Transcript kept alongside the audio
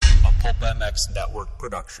MX Network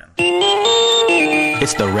production.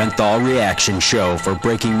 It's the Renthal Reaction Show for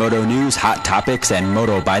breaking moto news, hot topics, and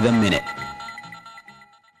moto by the minute.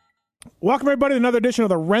 Welcome, everybody, to another edition of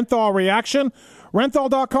the Renthal Reaction.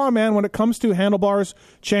 Renthal.com, man, when it comes to handlebars,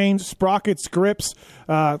 chains, sprockets, grips,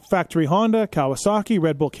 factory Honda, Kawasaki,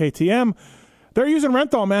 Red Bull, KTM, they're using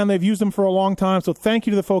Renthal, man. They've used them for a long time, so thank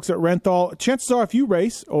you to the folks at Renthal. Chances are, if you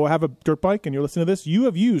race or have a dirt bike and you're listening to this, you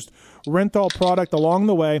have used Renthal product along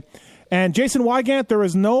the way. And Jason Wygant, there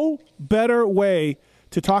is no better way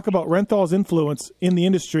to talk about Renthal's influence in the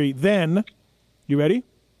industry than, you ready?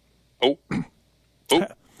 Oh.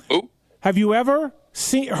 Have you ever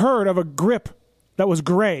heard of a grip that was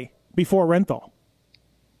gray before Renthal?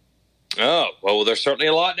 Oh, well, there's certainly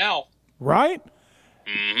a lot now. Right?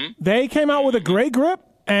 Mm-hmm. They came out with a gray grip,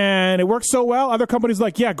 and it worked so well. Other companies are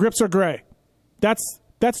like, yeah, grips are gray. That's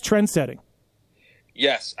trend setting.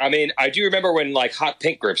 Yes. I mean, I do remember when, like, hot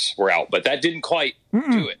pink grips were out, but that didn't quite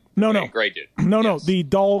do it. No. Gray did. No. The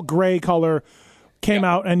dull gray color came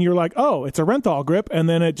out, and you're like, oh, it's a Renthal grip, and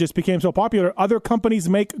then it just became so popular. Other companies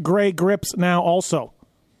make gray grips now also.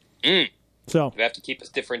 So do we have to keep a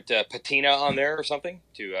different patina on there or something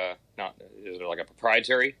to not? Is there like a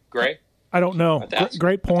proprietary gray? I don't know.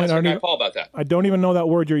 Great point. Paul about that. I don't even know that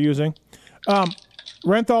word you're using.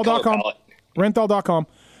 Renthal.com. Renthal.com.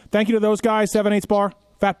 Thank you to those guys. 7/8 bar,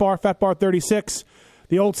 Fat Bar 36.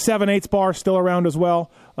 The old 7/8 bar still around as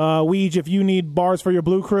well. Weege, if you need bars for your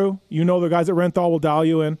blue crew, you know the guys at Renthal will dial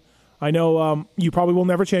you in. I know you probably will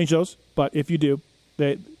never change those, but if you do,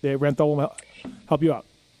 they Renthal will help you out.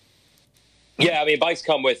 Yeah, I mean, bikes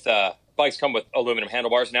come with aluminum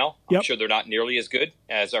handlebars now. I'm sure they're not nearly as good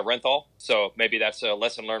as Renthal, so maybe that's a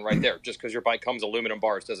lesson learned right there. Just because your bike comes aluminum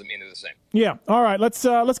bars doesn't mean they're the same. Yeah. All right, let's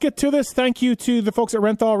get to this. Thank you to the folks at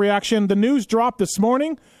Renthal Reaction. The news dropped this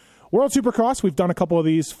morning. World Supercross. We've done a couple of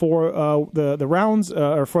these for the rounds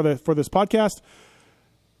or for this podcast.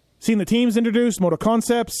 Seen the teams introduced: Moto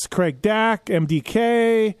Concepts, Craig Dack,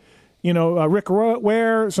 MDK. Rick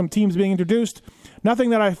Ware. Some teams being introduced.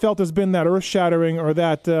 Nothing that I felt has been that earth-shattering or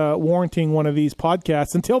that warranting one of these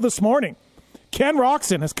podcasts until this morning. Ken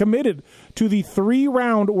Roczen has committed to the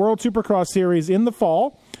 3-round World Supercross Series in the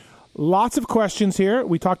fall. Lots of questions here.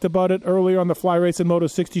 We talked about it earlier on the Fly Race and Moto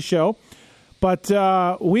 60 show. But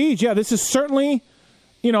this is certainly,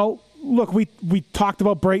 look, we talked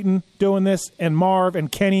about Brayton doing this and Marv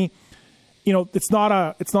and Kenny. It's not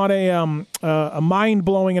a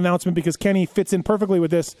mind-blowing announcement because Kenny fits in perfectly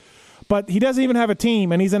with this. But he doesn't even have a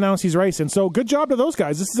team, and he's announced he's racing. So good job to those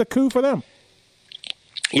guys. This is a coup for them.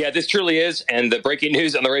 Yeah, this truly is. And the breaking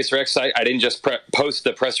news on the RacerX site, I didn't just post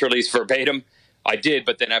the press release verbatim. I did,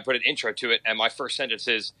 but then I put an intro to it, and my first sentence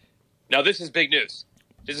is, now this is big news.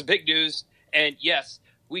 This is big news. And yes,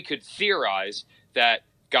 we could theorize that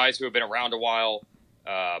guys who have been around a while,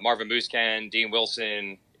 Marvin Muscan, Dean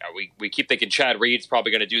Wilson, we keep thinking Chad Reed's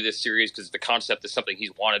probably going to do this series because the concept is something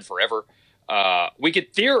he's wanted forever. We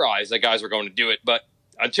could theorize that guys are going to do it, but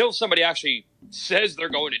until somebody actually says they're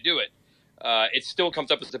going to do it, it still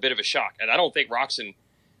comes up as a bit of a shock. And I don't think Roczen,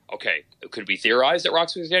 could we theorize that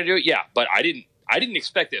Roczen was going to do it? Yeah, but I didn't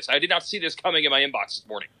expect this. I did not see this coming in my inbox this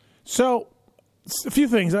morning. So a few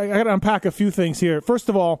things. I got to unpack a few things here. First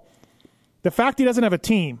of all, the fact he doesn't have a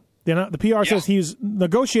team, the PR says he's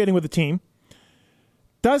negotiating with the team,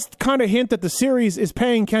 does kind of hint that the series is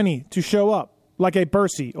paying Kenny to show up. Like a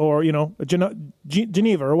Bercy or, a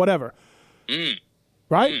Geneva or whatever.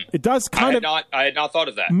 Right? It does kind of... I had not thought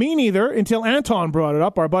of that. Me neither, until Anton brought it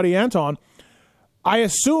up, our buddy Anton. I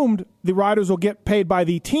assumed the riders will get paid by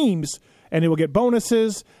the teams, and they will get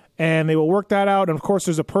bonuses, and they will work that out. And, of course,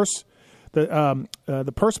 there's a purse.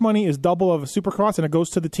 The purse money is double of a Supercross, and it goes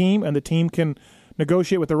to the team, and the team can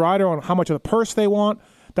negotiate with the rider on how much of the purse they want.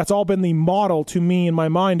 That's all been the model to me in my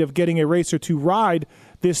mind of getting a racer to ride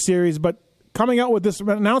this series. But coming out with this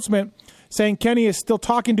announcement saying Kenny is still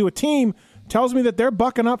talking to a team tells me that they're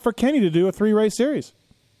bucking up for Kenny to do a 3-race series.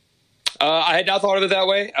 I had not thought of it that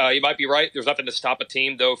way. You might be right. There's nothing to stop a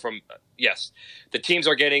team, though, from, yes, the teams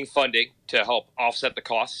are getting funding to help offset the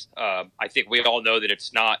costs. I think we all know that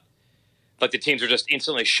it's not like the teams are just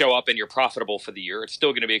instantly show up and you're profitable for the year. It's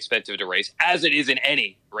still going to be expensive to race, as it is in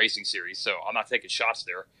any racing series, so I'm not taking shots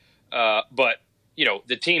there. But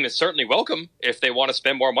the team is certainly welcome if they want to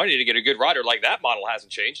spend more money to get a good rider. Like that model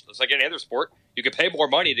hasn't changed. It's like any other sport. You can pay more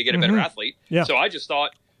money to get a better athlete. Yeah. So I just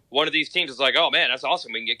thought one of these teams is like, oh, man, that's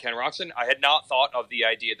awesome. We can get Ken Roczen. I had not thought of the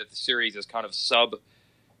idea that the series is kind of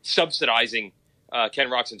subsidizing Ken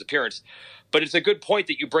Roczen's appearance. But it's a good point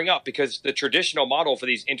that you bring up because the traditional model for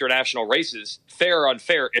these international races, fair or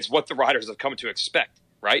unfair, it's what the riders have come to expect,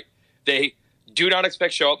 right? They do not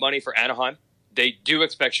expect show-up money for Anaheim. They do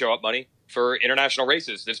expect show-up money for international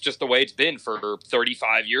races. That's just the way it's been for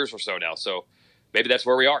 35 years or so now. So maybe that's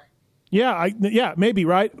where we are. Yeah, maybe,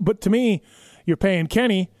 right? But to me, you're paying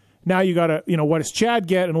Kenny. Now you got to, what does Chad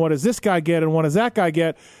get, and what does this guy get, and what does that guy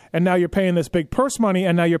get? And now you're paying this big purse money,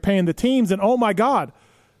 and now you're paying the teams, and oh my God,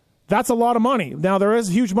 that's a lot of money. Now there is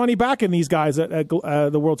huge money back in these guys at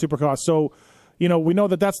the World Supercross. So, we know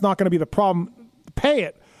that that's not going to be the problem. Pay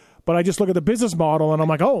it. But I just look at the business model, and I'm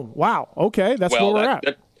like, oh, wow, okay, that's where we're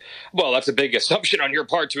at. That's a big assumption on your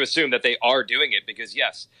part to assume that they are doing it because,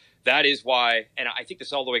 yes, that is why, and I think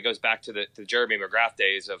this all the way goes back to the Jeremy McGrath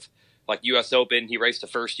days of, like, U.S. Open. He raced the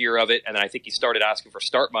first year of it, and then I think he started asking for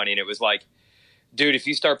start money, and it was like, dude, if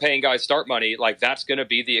you start paying guys start money, like, that's going to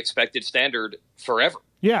be the expected standard forever.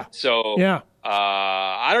 Yeah. So, yeah.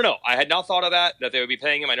 I don't know. I had not thought of that they would be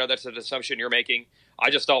paying him. I know that's an assumption you're making. I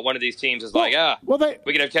just thought one of these teams is we can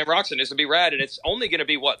have Ken Roczen. This would be rad, and it's only going to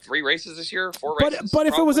be, 3 races this year? 4 races? But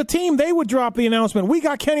if it was a team, they would drop the announcement. We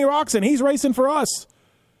got Kenny Roczen. He's racing for us.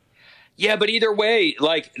 Yeah, but either way,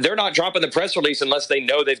 like, they're not dropping the press release unless they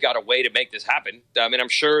know they've got a way to make this happen. I mean, I'm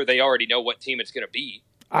sure they already know what team it's going to be,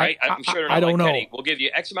 right? I'm sure they're not like, Kenny, we'll give you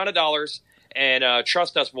X amount of dollars, and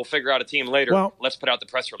trust us, we'll figure out a team later. Well, let's put out the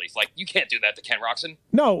press release. Like, you can't do that to Ken Roczen.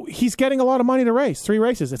 No, he's getting a lot of money to race. 3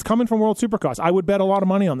 races. It's coming from World Supercross. I would bet a lot of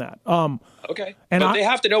money on that. Okay. But they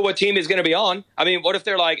have to know what team he's going to be on. I mean, what if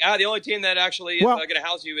they're like, the only team that actually is going to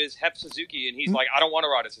house you is Hep Suzuki, and he's like, I don't want to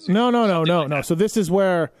ride a Suzuki. No. So this is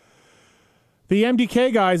where the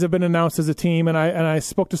MDK guys have been announced as a team, and I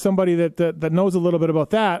spoke to somebody that knows a little bit about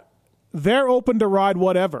that. They're open to ride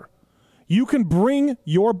whatever. You can bring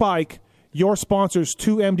your bike, your sponsors,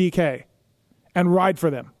 to MDK and ride for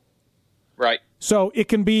them. Right. So it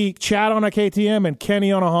can be Chad on a KTM and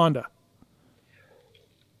Kenny on a Honda.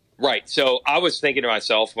 Right. So I was thinking to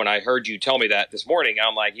myself when I heard you tell me that this morning,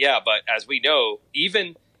 I'm like, yeah, but as we know,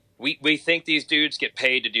 even we think these dudes get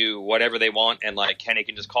paid to do whatever they want, and like Kenny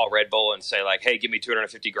can just call Red Bull and say like, hey, give me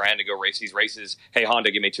 $250,000 to go race these races. Hey,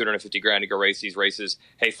 Honda, give me $250,000 to go race these races.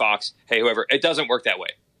 Hey, Fox, hey, whoever. It doesn't work that way.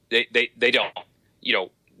 They don't.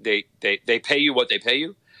 They pay you what they pay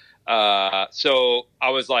you. So I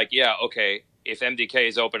was like, yeah, okay. If MDK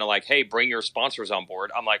is open to like, hey, bring your sponsors on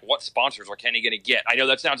board, I'm like, what sponsors are Kenny going to get? I know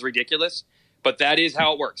that sounds ridiculous, but that is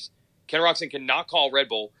how it works. Ken Roczen cannot call Red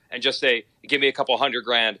Bull and just say, give me a couple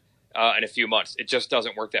 $100,000 in a few months. It just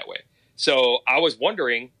doesn't work that way. So I was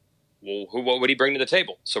wondering, well, what would he bring to the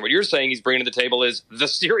table? So what you're saying he's bringing to the table is the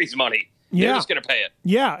series money. Yeah. They're just going to pay it.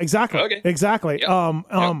 Yeah, exactly. Okay. Exactly.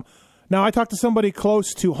 Yep. Now, I talked to somebody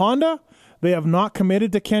close to Honda. They have not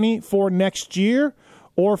committed to Kenny for next year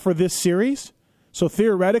or for this series. So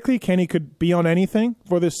theoretically, Kenny could be on anything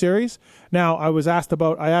for this series. Now, I asked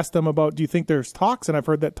them about, do you think there's talks? And I've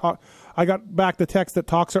heard that I got back the text that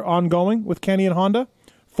talks are ongoing with Kenny and Honda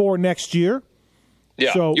for next year.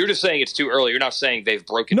 Yeah, so, you're just saying it's too early. You're not saying they've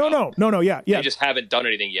broken up. No, yeah. They just haven't done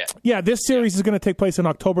anything yet. Yeah, this series is going to take place in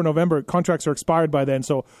October, November. Contracts are expired by then.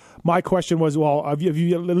 So my question was, well, have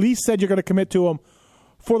you at least said you're going to commit to them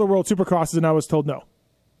for the World Supercrosses? And I was told no.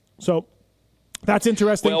 So that's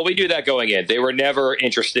interesting. Well, we knew that going in. They were never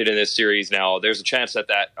interested in this series. Now, there's a chance that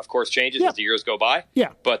of course, changes as the years go by.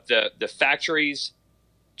 Yeah. But the factories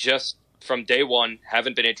just from day one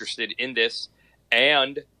haven't been interested in this.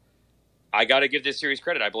 And I got to give this series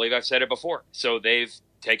credit. I believe I've said it before. So they've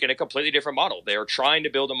taken a completely different model. They are trying to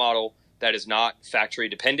build a model that is not factory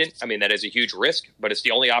dependent. I mean, that is a huge risk, but it's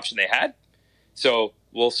the only option they had. So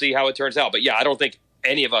we'll see how it turns out. But yeah, I don't think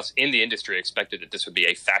any of us in the industry expected that this would be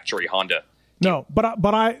a factory Honda. No, but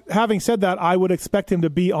having said that, I would expect him to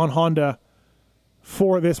be on Honda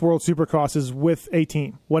for this World Supercrosses with a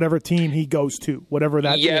team, whatever team he goes to, whatever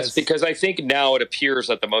that is. Yes, because I think now it appears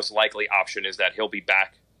that the most likely option is that he'll be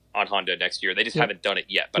back on Honda next year. They just haven't done it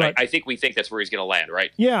yet. But right. I think we think that's where he's going to land,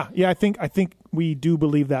 right? Yeah, I think we do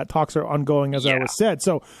believe that. Talks are ongoing, as I was said.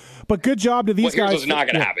 So, but good job to these guys. What's not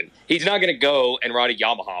going to happen. He's not going to go and ride a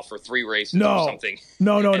Yamaha for 3 races or something.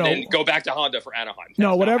 No. And then go back to Honda for Anaheim.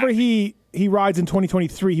 No, whatever he rides in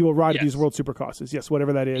 2023, he will ride at these World Supercrosses. Yes,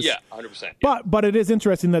 whatever that is. Yeah, 100%. Yeah. But it is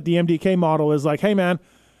interesting that the MDK model is like, hey, man,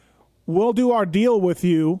 we'll do our deal with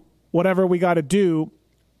you, whatever we got to do,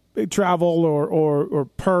 travel or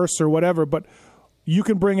purse or whatever, but you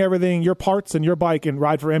can bring everything, your parts and your bike, and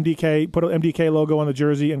ride for MDK, put an MDK logo on the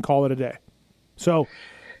jersey and call it a day. So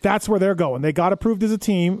that's where they're going. They got approved as a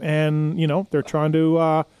team, and they're trying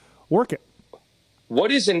to work it.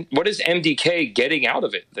 What is MDK getting out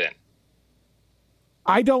of it then?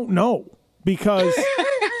 I don't know, because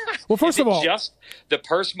well, first of all, just the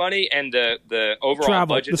purse money and the overall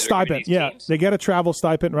travel, budget, the stipend. Yeah, teams? They get a travel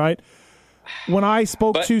stipend, right? when I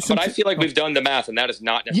spoke to some... But I feel like we've done the math, and that is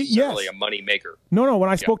not necessarily a money maker. No. When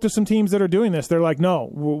I spoke to some teams that are doing this, they're like, no,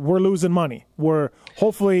 we're losing money. We're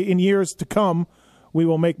hopefully in years to come, we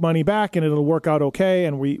will make money back, and it'll work out okay,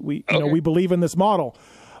 and we believe in this model.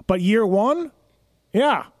 But year one,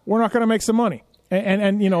 we're not going to make some money.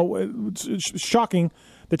 And it's shocking.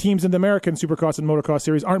 The teams in the American Supercross and Motocross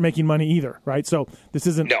Series aren't making money either, right? So this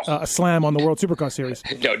isn't a slam on the World Supercross Series.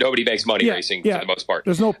 No, nobody makes money racing for the most part.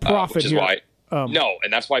 There's no profit which is here. Why,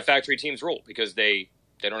 and that's why factory teams rule, because they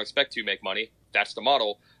don't expect to make money. That's the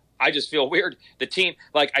model. I just feel weird. The team,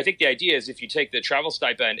 I think the idea is if you take the travel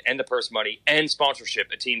stipend and the purse money and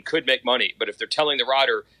sponsorship, a team could make money. But if they're telling the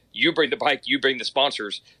rider, you bring the bike, you bring the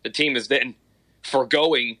sponsors, the team is then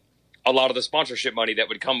foregoing a lot of the sponsorship money that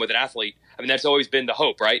would come with an athlete. I mean, that's always been the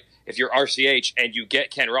hope, right? If you're RCH and you get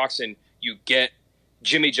Ken Roczen, you get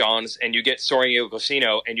Jimmy Johns, and you get Soria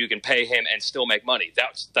Gosino, and you can pay him and still make money.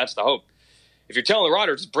 That's the hope. If you're telling the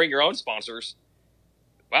rider, just bring your own sponsors,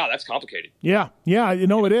 wow, that's complicated. Yeah,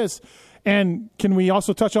 it is. And can we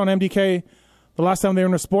also touch on MDK? The last time they were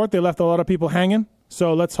in a sport, they left a lot of people hanging.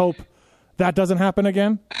 So let's hope that doesn't happen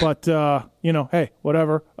again. But, hey,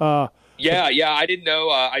 whatever. Yeah, I didn't know.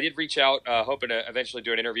 I did reach out, hoping to eventually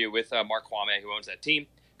do an interview with Mark Kwame, who owns that team,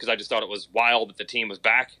 because I just thought it was wild that the team was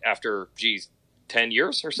back after, 10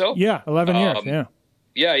 years or so. Yeah, 11 years,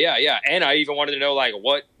 Yeah. And I even wanted to know,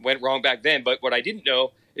 what went wrong back then. But what I didn't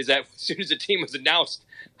know is that as soon as the team was announced,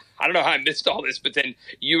 I don't know how I missed all this, but then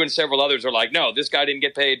you and several others are like, no, this guy didn't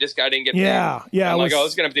get paid, this guy didn't get paid. Yeah. I'm like, this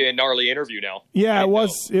is going to be a gnarly interview now. Yeah, it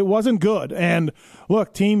wasn't good. And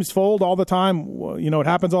look, teams fold all the time. It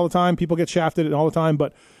happens all the time. People get shafted all the time.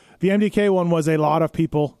 But the MDK one was a lot of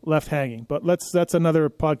people left hanging. But that's another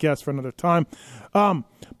podcast for another time.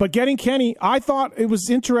 But getting Kenny, I thought it was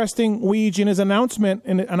interesting, Weege, in his announcement,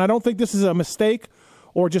 and I don't think this is a mistake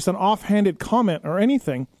or just an offhanded comment or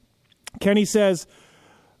anything. Kenny says,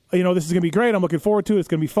 this is going to be great. I'm looking forward to it. It's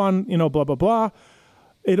going to be fun, blah, blah, blah.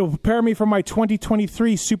 It'll prepare me for my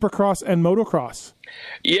 2023 Supercross and Motocross.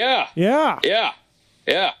 Yeah.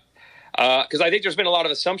 Because I think there's been a lot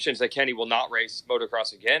of assumptions that Kenny will not race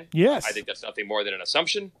motocross again. Yes. I think that's nothing more than an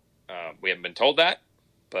assumption. We haven't been told that,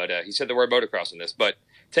 but he said the word motocross in this. But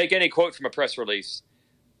take any quote from a press release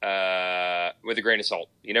with a grain of salt.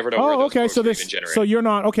 You never know where those quotes are even generated.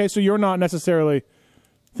 So you're not necessarily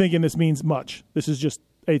thinking this means much. This is just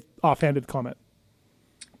a offhanded comment.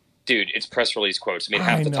 Dude, it's press release quotes. I mean,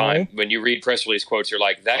 half the time when you read press release quotes, you're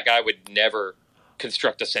like, that guy would never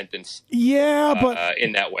construct a sentence in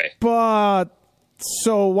that way. But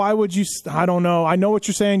so why would you? I don't know. I know what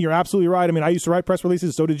you're saying. You're absolutely right. I mean, I used to write press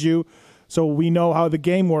releases. So did you. So we know how the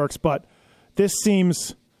game works. But this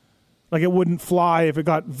seems like it wouldn't fly if it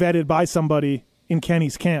got vetted by somebody in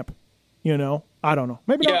Kenny's camp. I don't know.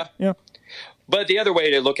 Maybe not. Yeah. But the other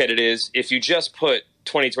way to look at it is if you just put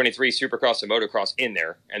 2023 Supercross and Motocross in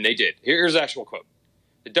there, and they did. Here's the actual quote.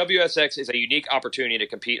 The WSX is a unique opportunity to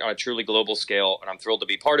compete on a truly global scale, and I'm thrilled to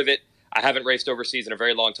be part of it. I haven't raced overseas in a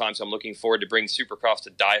very long time, so I'm looking forward to bringing Supercross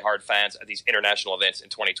to diehard fans at these international events in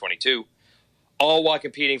 2022, all while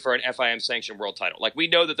competing for an FIM-sanctioned world title. We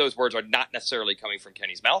know that those words are not necessarily coming from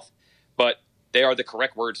Kenny's mouth, but they are the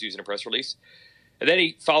correct words used in a press release. And then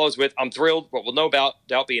he follows with, I'm thrilled. What will no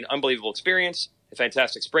doubt be an unbelievable experience, a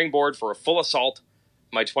fantastic springboard for a full assault,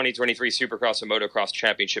 my 2023 Supercross and Motocross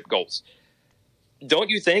championship goals. Don't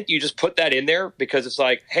you think you just put that in there because it's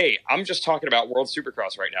like, hey, I'm just talking about World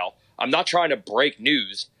Supercross right now. I'm not trying to break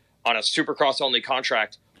news on a Supercross-only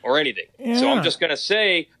contract or anything. Yeah. So I'm just going to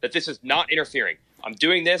say that this is not interfering. I'm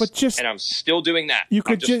doing this, and I'm still doing that. You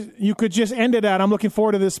could just end it at, I'm looking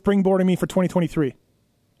forward to this springboarding me for 2023.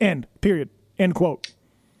 End. Period. End quote.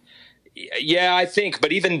 Yeah, I think.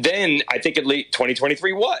 But even then, I think at least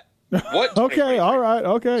 2023 what? What? Okay, all right.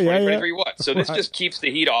 Okay, 2023 what? So this just keeps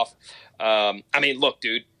the heat off. I mean, look,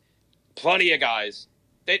 dude, plenty of guys,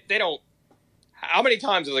 they don't – how many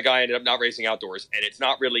times has a guy ended up not racing outdoors, and it's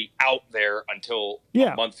not really out there until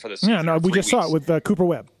a month for the season? Yeah, no, we just saw it with Cooper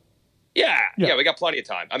Webb. Yeah, we got plenty of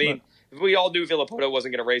time. I mean, we all knew Villapoto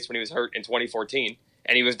wasn't going to race when he was hurt in 2014,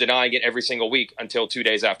 and he was denying it every single week until 2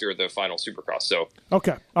 days after the final Supercross. So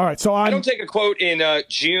okay, all right. So I don't take a quote in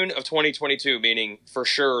June of 2022, meaning for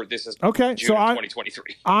sure this is June of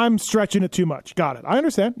 2023. I'm stretching it too much. Got it. I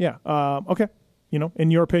understand. Yeah. Okay.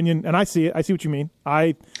 In your opinion, and I see it. I see what you mean.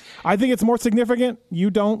 I think it's more significant. You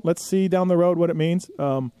don't. Let's see down the road what it means.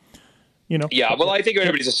 Yeah, well, I think what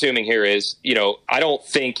everybody's assuming here is, I don't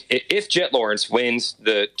think if Jet Lawrence wins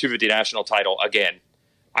the 250 national title again,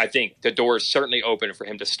 I think the door is certainly open for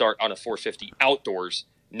him to start on a 450 outdoors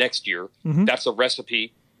next year. Mm-hmm. That's a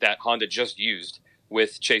recipe that Honda just used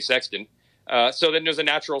with Chase Sexton. So then there's a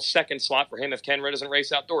natural second slot for him if Ken doesn't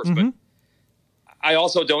race outdoors. But I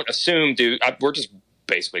also don't assume, we're just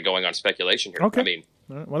basically going on speculation here. Okay. I mean,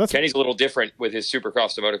 well, Kenny's a little different with his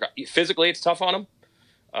Supercross to motocross. Physically, it's tough on him.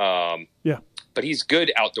 Yeah. But he's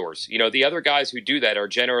good outdoors. The other guys who do that are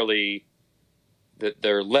generally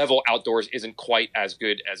their level outdoors isn't quite as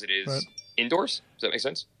good as it is indoors. Does that make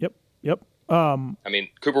sense? Yep. I mean,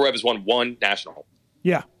 Cooper Webb has won one national.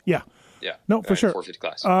 Yeah. No, for sure. 450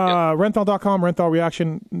 class. Renthal.com, Renthal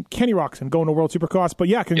Reaction, Kenny Roczen going to World Supercross. But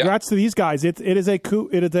yeah, congrats to these guys. It is a coup.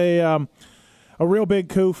 It is a real big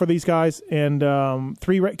coup for these guys. And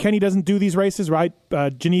Kenny doesn't do these races, right?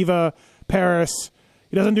 Geneva, Paris.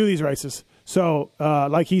 He doesn't do these races. So,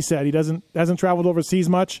 like he said, he hasn't traveled overseas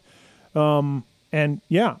much. And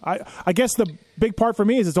yeah, I guess the big part for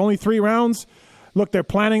me is it's only 3 rounds. Look, they're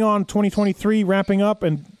planning on 2023 ramping up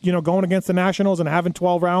and going against the Nationals and having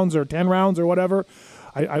 12 rounds or 10 rounds or whatever.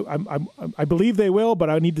 I believe they will, but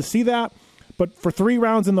I need to see that. But for 3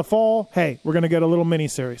 rounds in the fall, hey, we're going to get a little mini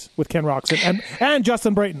series with Ken Roczen and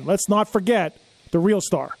Justin Brayton. Let's not forget the real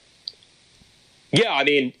star. Yeah, I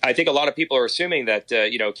mean, I think a lot of people are assuming that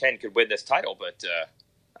Ken could win this title, but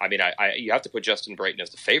I mean, you have to put Justin Brayton as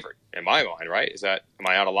the favorite in my mind, right? Am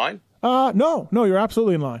I out of line? No, you're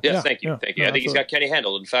absolutely in line. Yes, thank you. Thank you. No, I think he's got Kenny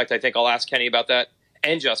handled. In fact, I think I'll ask Kenny about that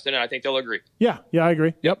and Justin, and I think they'll agree. Yeah, I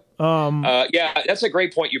agree. Yep. Yeah, that's a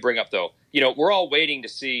great point you bring up, though. We're all waiting to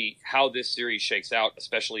see how this series shakes out,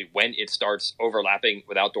 especially when it starts overlapping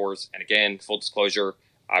with outdoors. And again, full disclosure,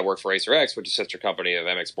 I work for WSX, which is a sister company of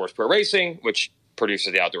MX Sports Pro Racing, which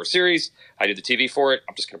produces the outdoor series. I did the TV for it.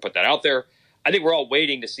 I'm just going to put that out there. I think we're all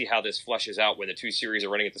waiting to see how this fleshes out when the 2 series are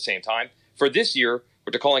running at the same time. For this year,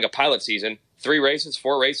 what they're calling a pilot season, 3 races,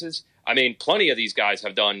 4 races. I mean, plenty of these guys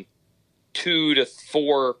have done 2 to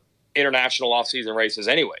 4 international off-season races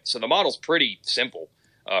anyway. So the model's pretty simple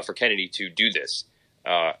for Kennedy to do this.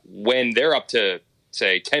 When they're up to,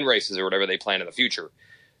 say, 10 races or whatever they plan in the future,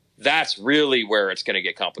 that's really where it's going to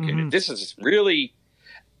get complicated. This is really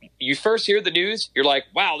 – you first hear the news, you're like,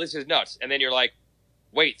 wow, this is nuts. And then you're like,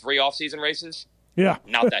 wait, 3 off-season races? Yeah.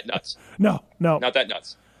 Not that nuts. No. Not that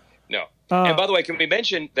nuts. No. And by the way, can we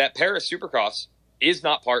mention that Paris Supercross is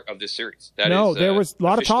not part of this series? There was a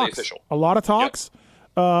lot of talks. Official. A lot of talks.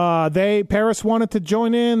 Yep. Paris wanted to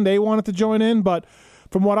join in. They wanted to join in. But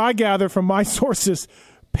from what I gather from my sources,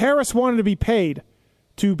 Paris wanted to be paid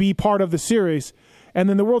to be part of the series. And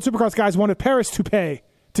then the World Supercross guys wanted Paris to pay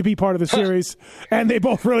to be part of the series. And they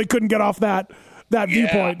both really couldn't get off that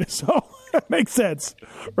viewpoint. So that makes sense,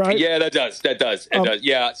 right? Yeah, that does. It does.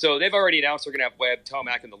 Yeah, so they've already announced they're going to have Webb,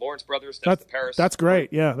 Tomac, and the Lawrence brothers. That's the Paris. That's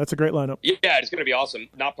great. Yeah, that's a great lineup. Yeah, it's going to be awesome.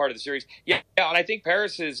 Not part of the series. Yeah, and I think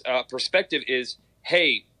Paris's perspective is,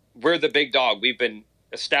 hey, we're the big dog. We've been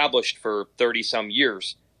established for 30-some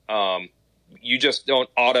years. You just don't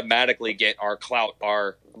automatically get our clout,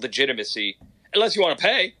 our legitimacy, unless you want to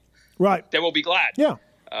pay. Right. Then we'll be glad. Yeah.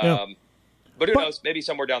 But who knows? Maybe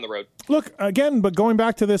somewhere down the road. Look, again, but going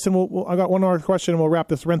back to this, and I got one more question, and we'll wrap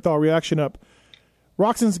this Renthal reaction up.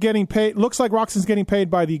 Roczen's getting paid. Looks like Roczen's getting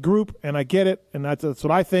paid by the group, and I get it, and that's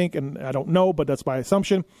what I think, and I don't know, but that's my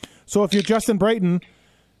assumption. So if you're Justin Brayton,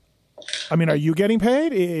 I mean, are you getting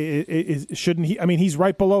paid? Shouldn't he? I mean, he's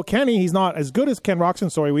right below Kenny. He's not as good as Ken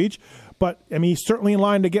Roczen, sorry, Weege, but I mean, he's certainly in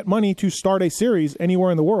line to get money to start a series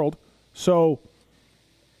anywhere in the world. So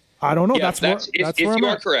I don't know. Yeah, that's where you I'm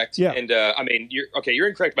are at. correct. Yeah. And I mean, you're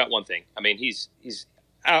incorrect about one thing. I mean, he's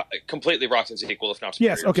completely Roczen's equal, if not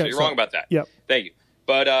superior. Yes. Okay. So you're wrong about that. Yep. Thank you.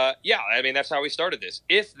 But yeah, I mean, that's how we started this.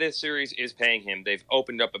 If this series is paying him, they've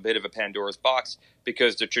opened up a bit of a Pandora's box,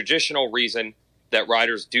 because the traditional reason that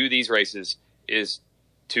riders do these races is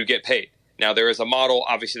to get paid. Now, there is a model,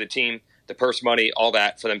 obviously the team, the purse money, all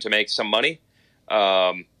that, for them to make some money.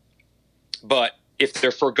 But if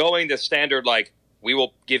they're foregoing the standard, like, we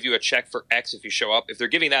will give you a check for X if you show up, if they're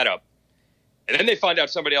giving that up, and then they find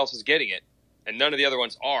out somebody else is getting it, and none of the other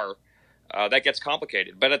ones are, that gets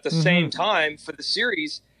complicated. But at the same time, for the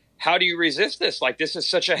series, how do you resist this? Like, this is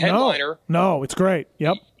such a headliner. No, it's great.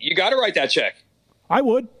 Yep. You got to write that check. I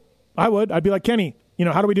would. I'd be like, Kenny,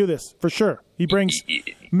 how do we do this? For sure. He brings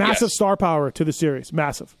massive star power to the series.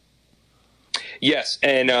 Massive. Yes,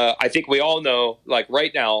 and I think we all know, like,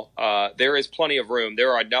 right now, there is plenty of room.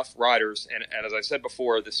 There are enough riders, and as I said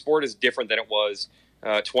before, the sport is different than it was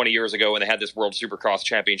 20 years ago when they had this World Supercross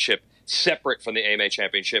Championship separate from the AMA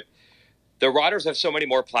Championship. The riders have so many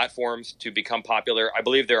more platforms to become popular. I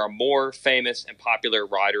believe there are more famous and popular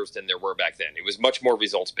riders than there were back then. It was much more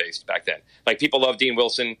results-based back then. Like, people love Dean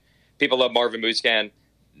Wilson. People love Marvin Musquin.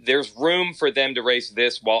 There's room for them to race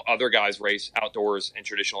this while other guys race outdoors and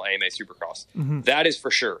traditional AMA Supercross. That is for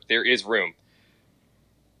sure. There is room.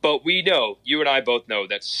 But we know, you and I both know,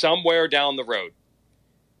 that somewhere down the road,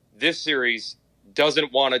 this series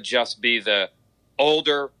doesn't want to just be the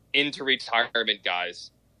older into retirement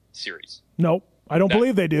guys series. Nope. I don't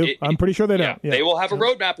believe they do. I'm pretty sure they don't. Yeah. They will have a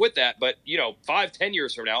roadmap with that, but 5-10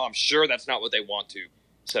 years from now, I'm sure that's not what they want to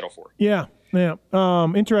settle for. Yeah.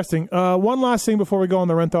 Interesting. One last thing before we go on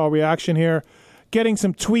the Renthal reaction here. Getting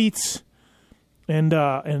some tweets and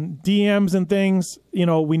DMs and things. We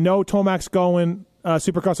know Tomac's going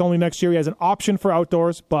Supercross only next year. He has an option for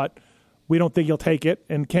outdoors, but we don't think he'll take it.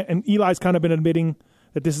 And Eli's kind of been admitting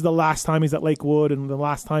that this is the last time he's at Lakewood and the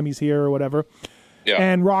last time he's here or whatever. Yeah.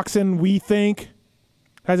 And Roczen, we think,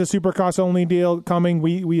 has a Supercross only deal coming.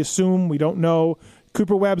 We assume, we don't know.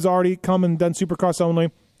 Cooper Webb's already come and done Supercross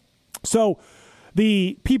only. So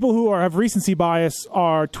the people who have recency bias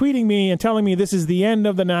are tweeting me and telling me this is the end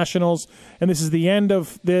of the Nationals and this is the end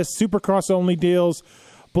of this Supercross only deals,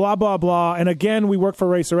 blah, blah, blah. And again, we work for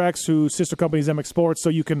Racer X, whose sister company is MX Sports, so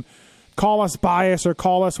you can call us bias or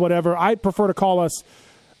call us whatever. I prefer to call us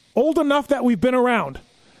old enough that we've been around.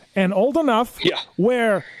 And old enough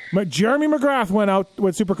where Jeremy McGrath went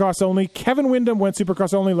Supercross only, Kevin Windham went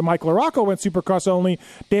Supercross only, Mike LaRocco went Supercross only,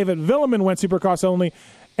 David Villeman went Supercross only,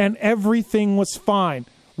 and everything was fine.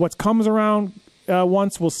 What comes around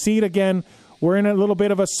once, we'll see it again. We're in a little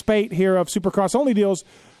bit of a spate here of Supercross only deals.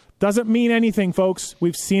 Doesn't mean anything, folks.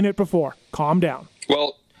 We've seen it before. Calm down.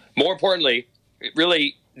 Well, more importantly,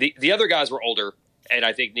 really, the other guys were older and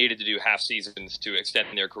I think needed to do half seasons to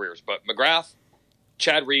extend their careers. But McGrath,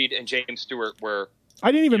 Chad Reed, and James Stewart were.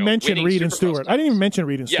 I didn't even mention Reed and Stewart.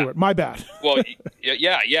 My bad. Well,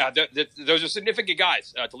 those are significant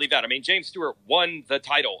guys to leave out. I mean, James Stewart won the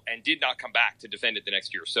title and did not come back to defend it the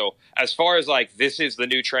next year. So as far as this is the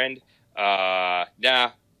new trend,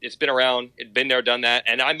 it's been around. It's been there, done that.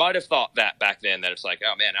 And I might have thought that back then, that it's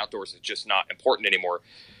oh man, outdoors is just not important anymore.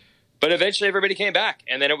 But eventually everybody came back.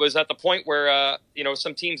 And then it was at the point where,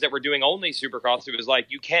 some teams that were doing only Supercross, it was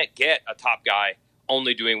you can't get a top guy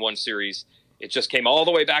only doing one series. It just came all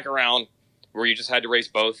the way back around where you just had to race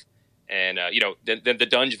both. And, then the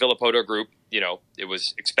Dunge Villapoto group, it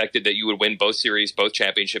was expected that you would win both series, both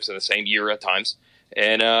championships in the same year at times.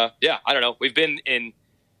 And, I don't know. We've been in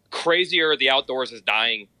crazier. The outdoors is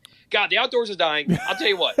dying. God, the outdoors is dying. I'll tell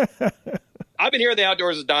you what. I've been hearing the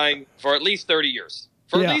outdoors is dying for at least 30 years.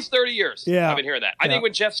 At least 30 years, I've been hearing that. I think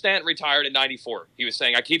when Jeff Stanton retired in 94, he was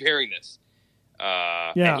saying, I keep hearing this.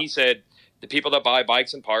 And he said, the people that buy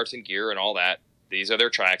bikes and parts and gear and all that, these are their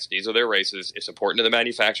tracks, these are their races. It's important to the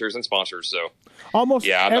manufacturers and sponsors. So almost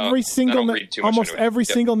every single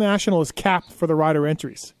national is capped for the rider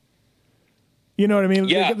entries. You know what I mean?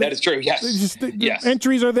 Yeah, that is true. Yes. The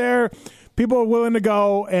entries are there. People are willing to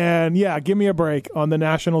go, and give me a break on the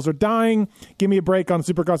Nationals are dying. Give me a break on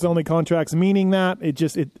Supercross only contracts, meaning that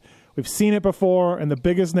we've seen it before, and the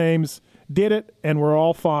biggest names did it, and we're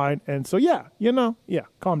all fine. And so,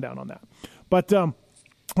 calm down on that. But all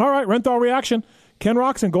right, Renthal reaction. Ken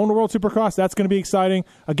Roczen going to World Supercross. That's going to be exciting.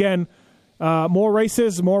 Again, more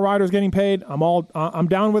races, more riders getting paid. I'm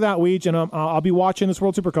down with that, Weege, and I'll be watching this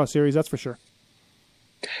World Supercross series. That's for sure.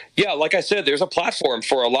 Yeah, like I said, there's a platform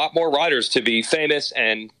for a lot more riders to be famous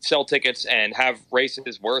and sell tickets and have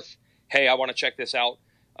races worth, hey, I want to check this out,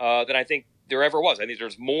 than I think there ever was. I think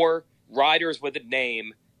there's more riders with a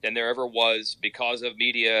name than there ever was because of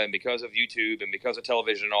media and because of YouTube and because of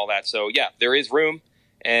television and all that. So, there is room.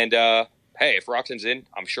 And, hey, if Roczen's in,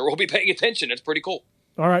 I'm sure we'll be paying attention. It's pretty cool.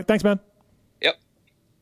 All right. Thanks, man.